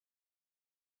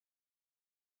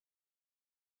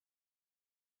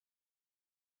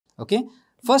Okay.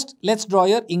 First, let's draw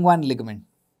your inguinal ligament.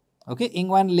 Okay,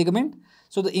 inguinal ligament.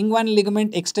 So, the inguinal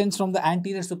ligament extends from the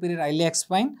anterior superior iliac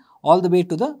spine all the way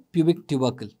to the pubic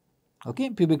tubercle.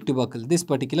 Okay, pubic tubercle, this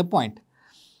particular point.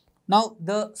 Now,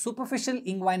 the superficial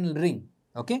inguinal ring,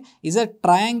 okay, is a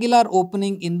triangular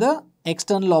opening in the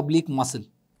external oblique muscle.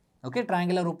 Okay,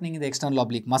 triangular opening in the external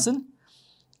oblique muscle.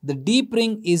 The deep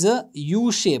ring is a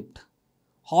U-shaped,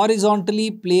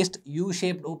 horizontally placed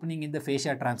U-shaped opening in the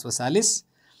fascia transversalis.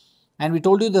 And we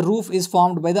told you the roof is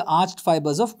formed by the arched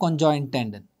fibers of conjoint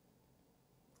tendon.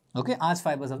 Okay, arched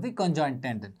fibers of the conjoint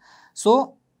tendon.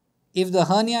 So, if the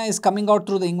hernia is coming out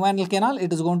through the inguinal canal,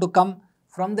 it is going to come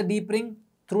from the deep ring,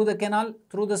 through the canal,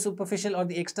 through the superficial or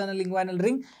the external inguinal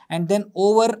ring, and then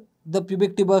over the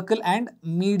pubic tubercle and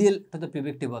medial to the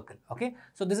pubic tubercle. Okay,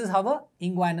 so this is how a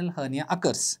inguinal hernia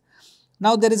occurs.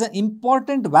 Now, there is an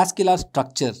important vascular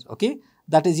structure, okay,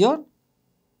 that is your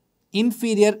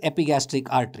inferior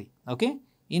epigastric artery. Okay,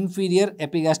 inferior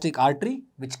epigastric artery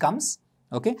which comes.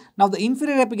 Okay, now the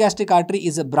inferior epigastric artery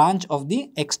is a branch of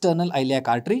the external iliac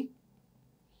artery,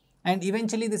 and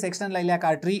eventually this external iliac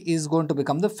artery is going to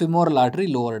become the femoral artery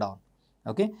lower down.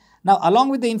 Okay, now along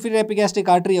with the inferior epigastric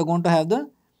artery, you are going to have the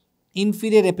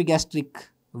inferior epigastric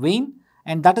vein,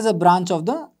 and that is a branch of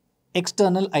the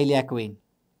external iliac vein.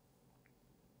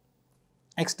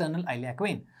 External iliac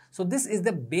vein. So, this is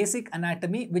the basic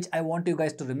anatomy which I want you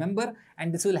guys to remember,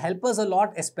 and this will help us a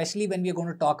lot, especially when we are going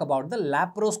to talk about the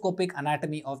laparoscopic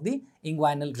anatomy of the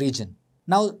inguinal region.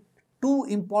 Now, two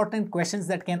important questions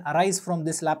that can arise from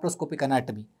this laparoscopic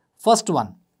anatomy. First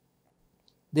one,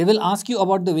 they will ask you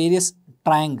about the various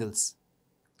triangles.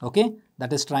 Okay,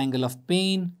 that is triangle of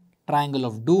pain, triangle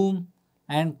of doom,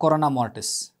 and corona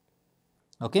mortis.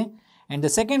 Okay, and the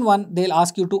second one, they will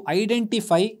ask you to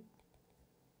identify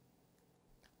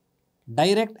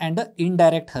direct and the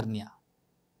indirect hernia.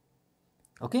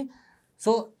 Okay,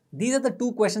 so these are the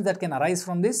two questions that can arise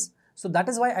from this. So that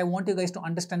is why I want you guys to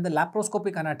understand the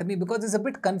laparoscopic anatomy, because it's a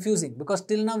bit confusing, because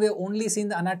till now we have only seen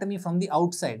the anatomy from the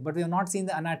outside, but we have not seen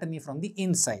the anatomy from the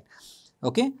inside.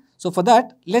 Okay, so for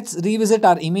that, let's revisit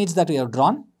our image that we have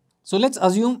drawn. So let's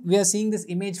assume we are seeing this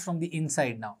image from the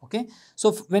inside now. Okay,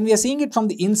 so when we are seeing it from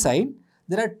the inside,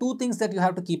 there are two things that you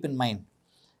have to keep in mind.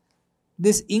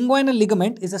 This inguinal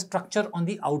ligament is a structure on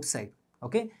the outside.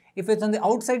 Okay, if it's on the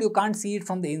outside, you can't see it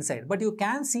from the inside, but you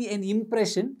can see an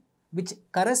impression which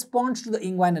corresponds to the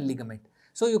inguinal ligament.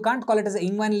 So you can't call it as an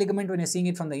inguinal ligament when you're seeing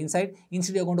it from the inside.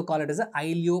 Instead, you're going to call it as an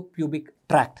iliopubic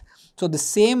tract. So the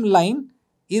same line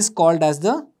is called as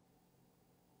the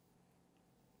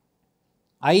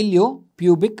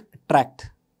iliopubic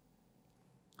tract.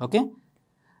 Okay.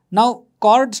 Now,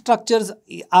 cord structures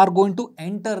are going to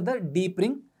enter the deep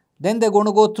ring. Then they're going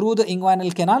to go through the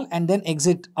inguinal canal and then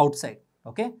exit outside.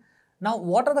 Okay. Now,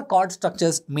 what are the cord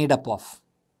structures made up of?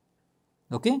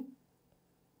 Okay.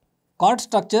 Cord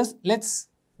structures, let's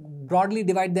broadly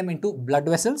divide them into blood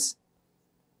vessels,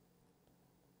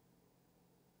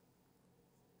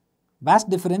 vas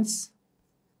deferens,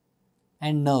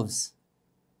 and nerves.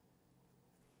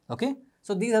 Okay.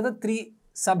 So, these are the three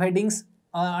subheadings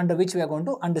under which we are going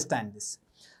to understand this.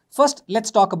 First,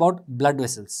 let's talk about blood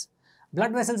vessels.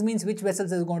 Blood vessels means which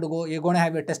vessels is going to go. You're going to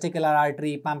have your testicular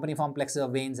artery, pampaniform plexus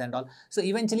of veins and all. So,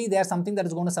 eventually they are something that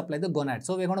is going to supply the gonad.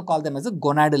 So, we're going to call them as the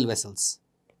gonadal vessels.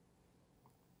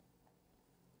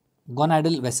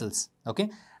 Gonadal vessels. Okay.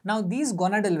 Now, these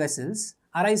gonadal vessels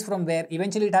arise from where?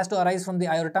 Eventually, it has to arise from the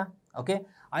aorta. Okay.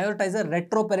 Aorta is a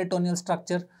retroperitoneal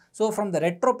structure. So, from the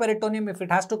retroperitoneum, if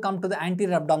it has to come to the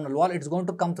anterior abdominal wall, it's going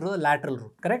to come through the lateral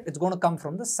route. Correct? It's going to come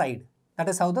from the side. That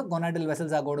is how the gonadal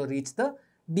vessels are going to reach the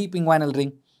deep inguinal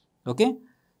ring. Okay.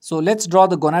 So, let's draw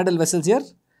the gonadal vessels here.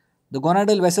 The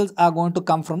gonadal vessels are going to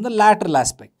come from the lateral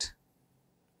aspect.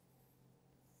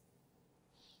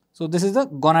 So, this is the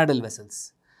gonadal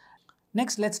vessels.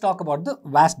 Next, let's talk about the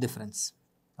vas deferens.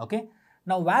 Okay.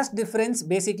 Now, vas deferens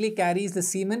basically carries the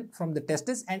semen from the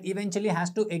testis and eventually has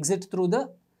to exit through the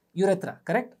urethra,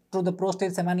 correct? Through the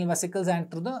prostate, seminal vesicles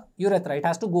and through the urethra. It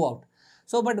has to go out.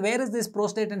 So, but where is this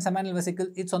prostate and seminal vesicle?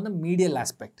 It's on the medial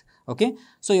aspect. Okay.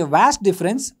 So, your vas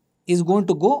deferens is going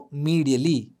to go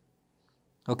medially.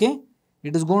 Okay.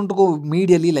 It is going to go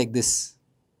medially like this.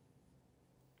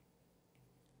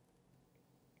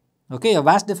 Okay. Your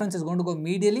vas deferens is going to go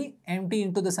medially, empty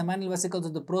into the seminal vesicles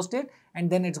of the prostate, and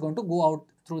then it's going to go out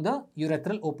through the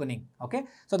urethral opening. Okay.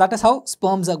 So, that is how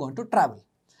sperms are going to travel.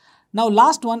 Now,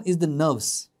 last one is the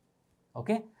nerves.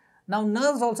 Okay. Now,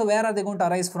 nerves also, where are they going to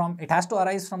arise from? It has to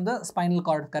arise from the spinal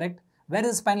cord, correct? Where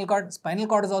is spinal cord? Spinal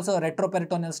cord is also a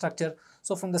retroperitoneal structure.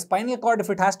 So, from the spinal cord, if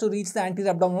it has to reach the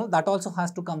anterior abdominal, that also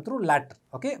has to come through lateral.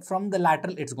 Okay, from the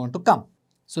lateral, it's going to come.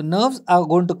 So nerves are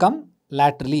going to come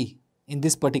laterally in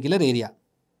this particular area.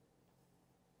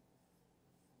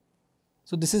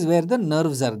 So this is where the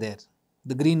nerves are there.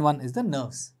 The green one is the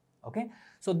nerves. Okay.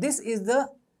 So this is the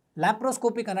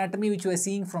laparoscopic anatomy which we are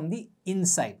seeing from the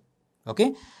inside.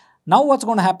 Okay. Now what's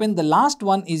going to happen? The last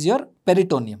one is your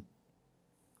peritoneum.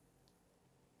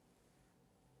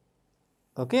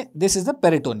 Okay. This is the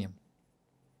peritoneum.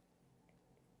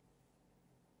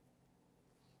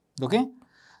 Okay.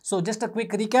 So just a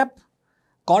quick recap.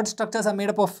 Cord structures are made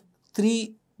up of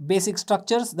three basic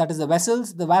structures, that is the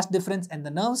vessels, the vas deferens and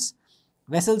the nerves.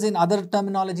 Vessels in other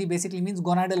terminology basically means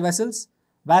gonadal vessels,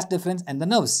 vas deferens and the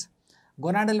nerves.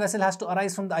 Gonadal vessel has to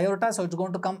arise from the aorta, so it's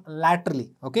going to come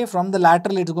laterally. Okay, from the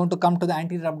lateral it's going to come to the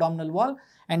anterior abdominal wall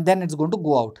and then it's going to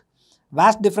go out.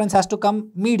 Vas deferens has to come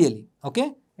medially.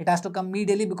 Okay, it has to come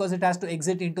medially because it has to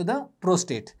exit into the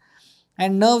prostate.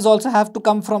 And nerves also have to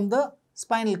come from the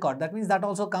spinal cord. That means that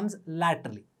also comes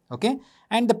laterally. Okay,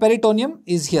 and the peritoneum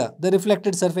is here. The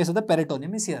reflected surface of the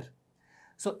peritoneum is here.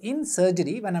 So in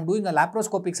surgery, when I'm doing a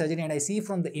laparoscopic surgery and I see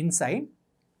from the inside,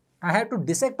 I have to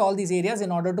dissect all these areas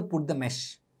in order to put the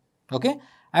mesh. Okay,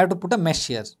 I have to put a mesh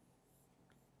here.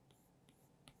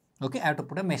 Okay, I have to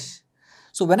put a mesh.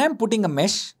 So when I'm putting a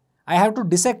mesh, I have to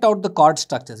dissect out the cord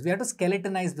structures. We have to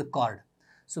skeletonize the cord.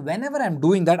 So whenever I'm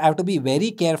doing that, I have to be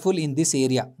very careful in this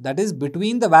area. That is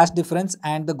between the vas deferens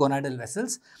and the gonadal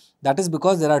vessels. That is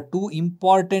because there are two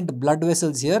important blood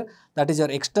vessels here. That is your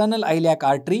external iliac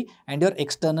artery and your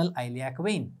external iliac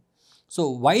vein. So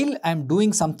while I'm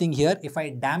doing something here, if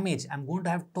I damage, I'm going to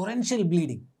have torrential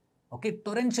bleeding. Okay,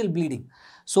 torrential bleeding.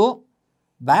 So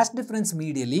vas deferens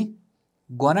medially,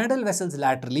 gonadal vessels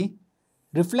laterally,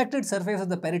 reflected surface of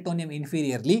the peritoneum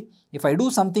inferiorly. If I do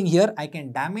something here, I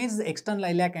can damage the external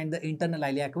iliac and the internal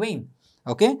iliac vein.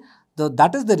 Okay, so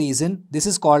that is the reason this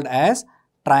is called as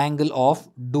triangle of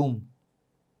doom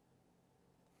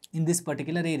in this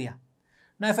particular area.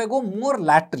 Now if I go more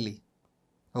laterally,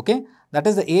 okay, that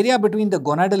is the area between the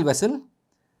gonadal vessel,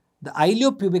 the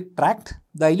iliopubic tract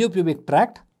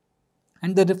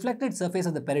and the reflected surface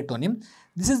of the peritoneum.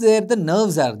 This is where the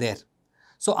nerves are there.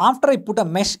 So after I put a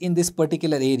mesh in this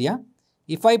particular area,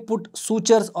 if I put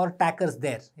sutures or tackers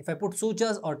there,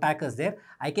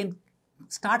 I can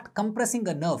start compressing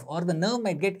a nerve, or the nerve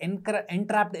might get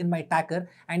entrapped in my tacker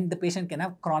and the patient can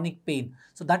have chronic pain.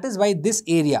 So that is why this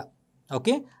area,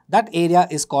 okay, that area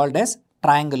is called as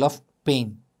triangle of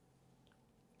pain.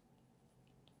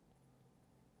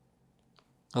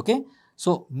 Okay,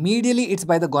 so medially it's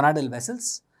by the gonadal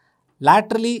vessels,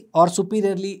 laterally or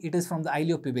superiorly it is from the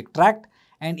iliopubic tract,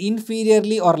 and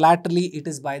inferiorly or laterally it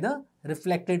is by the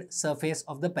reflected surface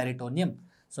of the peritoneum.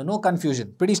 So no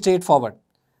confusion, pretty straightforward.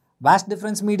 Vas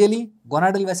deferens medially,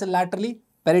 gonadal vessel laterally,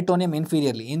 peritoneum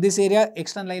inferiorly. In this area,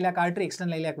 external iliac artery,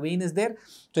 external iliac vein is there.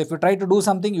 So if you try to do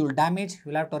something, you will damage,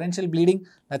 you will have torrential bleeding.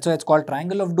 That's why it's called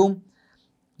triangle of doom.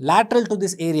 Lateral to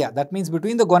this area, that means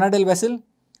between the gonadal vessel,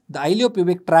 the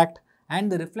iliopubic tract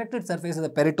and the reflected surface of the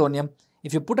peritoneum.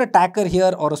 If you put a tacker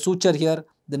here or a suture here,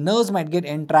 the nerves might get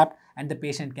entrapped and the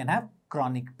patient can have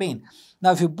chronic pain.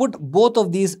 Now, if you put both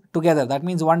of these together, that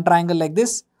means one triangle like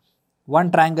this,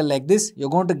 one triangle like this, you're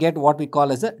going to get what we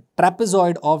call as a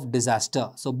trapezoid of disaster.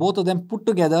 So both of them put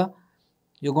together,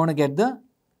 you're going to get the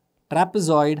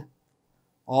trapezoid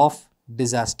of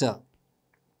disaster.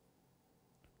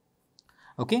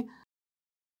 Okay.